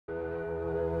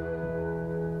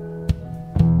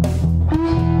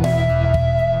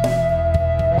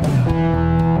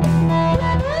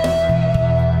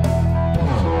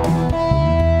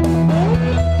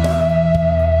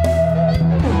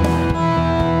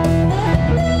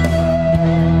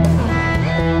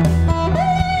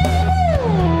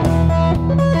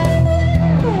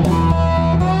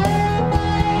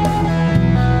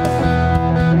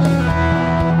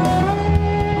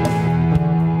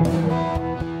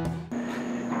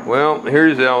Well,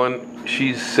 here's Ellen.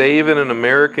 She's saving an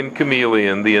American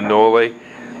chameleon, the anole.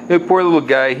 The poor little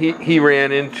guy, he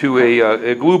ran into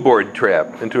a glue board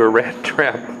trap, into a rat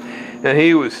trap, and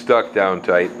he was stuck down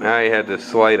tight. I had to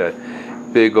slide a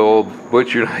big old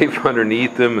butcher knife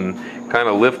underneath him and kind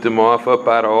of lift him off up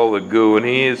out of all the goo, and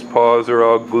his paws are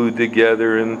all glued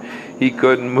together and he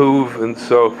couldn't move, and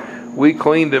so we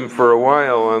cleaned him for a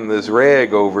while on this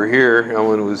rag over here.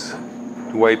 Ellen was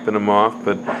wiping him off,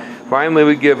 but finally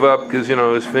we give up because, you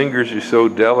know, his fingers are so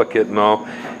delicate and all.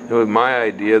 It was my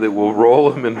idea that we'll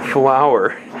roll him in flour.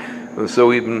 And so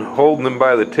we've been holding him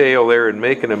by the tail there and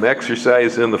making him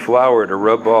exercise in the flour to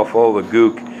rub off all the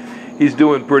gook. He's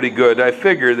doing pretty good. I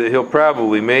figure that he'll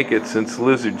probably make it since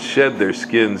lizards shed their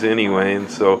skins anyway, and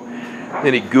so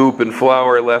any goop and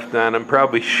flour left on him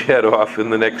probably shed off in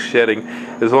the next shedding,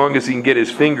 as long as he can get his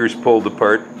fingers pulled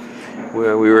apart.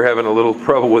 Well, we were having a little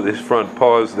trouble with his front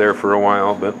paws there for a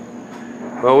while, but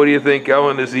well, what do you think,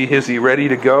 Ellen? Is he ready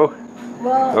to go?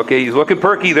 Well, okay, he's looking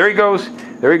perky. There he goes.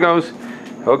 There he goes.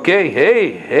 Okay,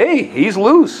 hey, he's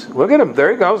loose. Look at him.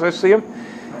 There he goes. I see him.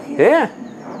 Yeah.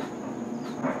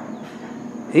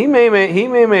 He may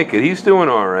make it. He's doing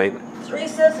all right. 3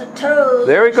 sets of toes.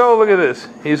 There we go. Look at this.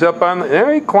 He's up on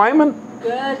there. He climbing.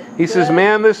 Good. He says,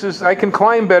 "Man, I can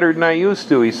climb better than I used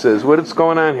to." He says, "What's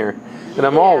going on here?" And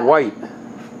I'm all white.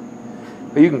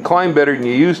 But you can climb better than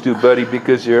you used to, buddy,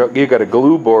 because you got a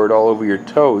glue board all over your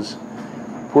toes.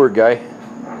 Poor guy.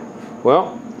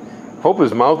 Well, hope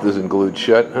his mouth isn't glued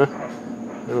shut, huh?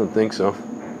 I don't think so.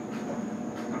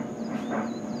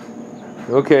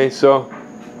 Okay, so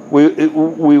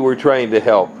we were trying to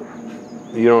help.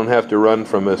 You don't have to run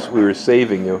from us. We were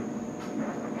saving you.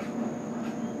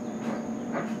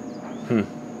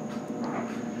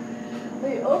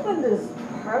 He opened his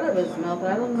part of his mouth.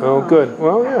 I don't know. Oh, good.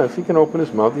 Well, yeah, if he can open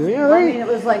his mouth. Yeah, I mean, it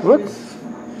was like look.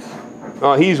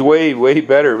 Oh, he's way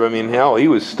better. I mean, hell, he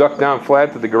was stuck down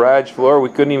flat to the garage floor. We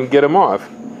couldn't even get him off.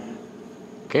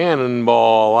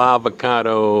 Cannonball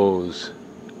avocados.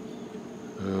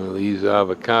 These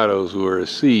avocados were a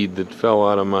seed that fell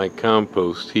out of my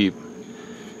compost heap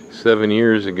 7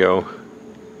 years ago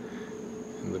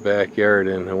in the backyard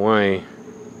in Hawaii.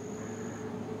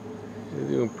 They're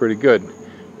doing pretty good.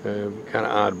 Kind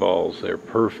of oddballs. They're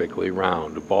perfectly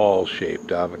round, ball-shaped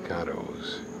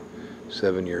avocados.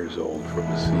 7 years old from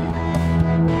a seed.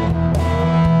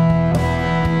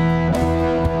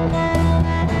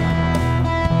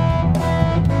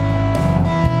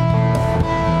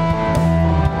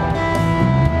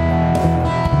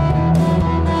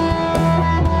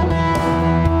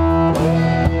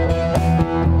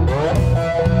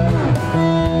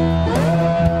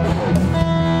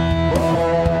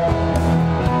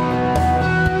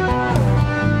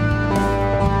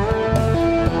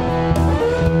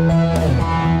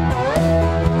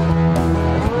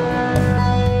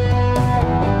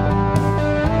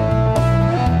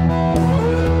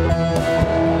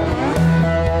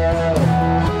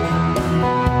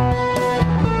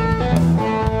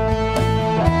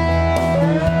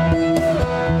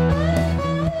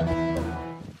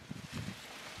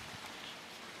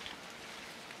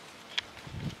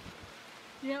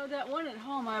 You know, that one at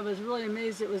home, I was really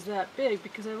amazed it was that big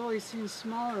because I've always seen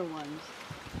smaller ones.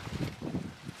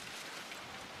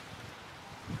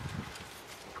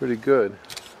 Pretty good.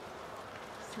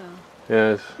 So.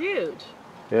 Yes. Huge.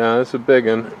 Yeah, that's a big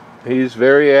one. He's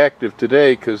very active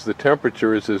today because the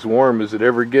temperature is as warm as it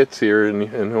ever gets here in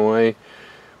Hawaii.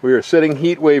 We are setting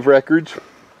heat wave records.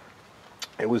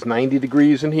 It was 90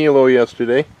 degrees in Hilo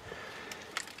yesterday.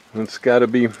 It's got to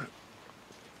be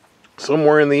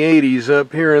somewhere in the 80s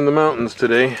up here in the mountains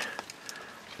today.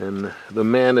 And the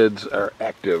manads are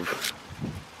active.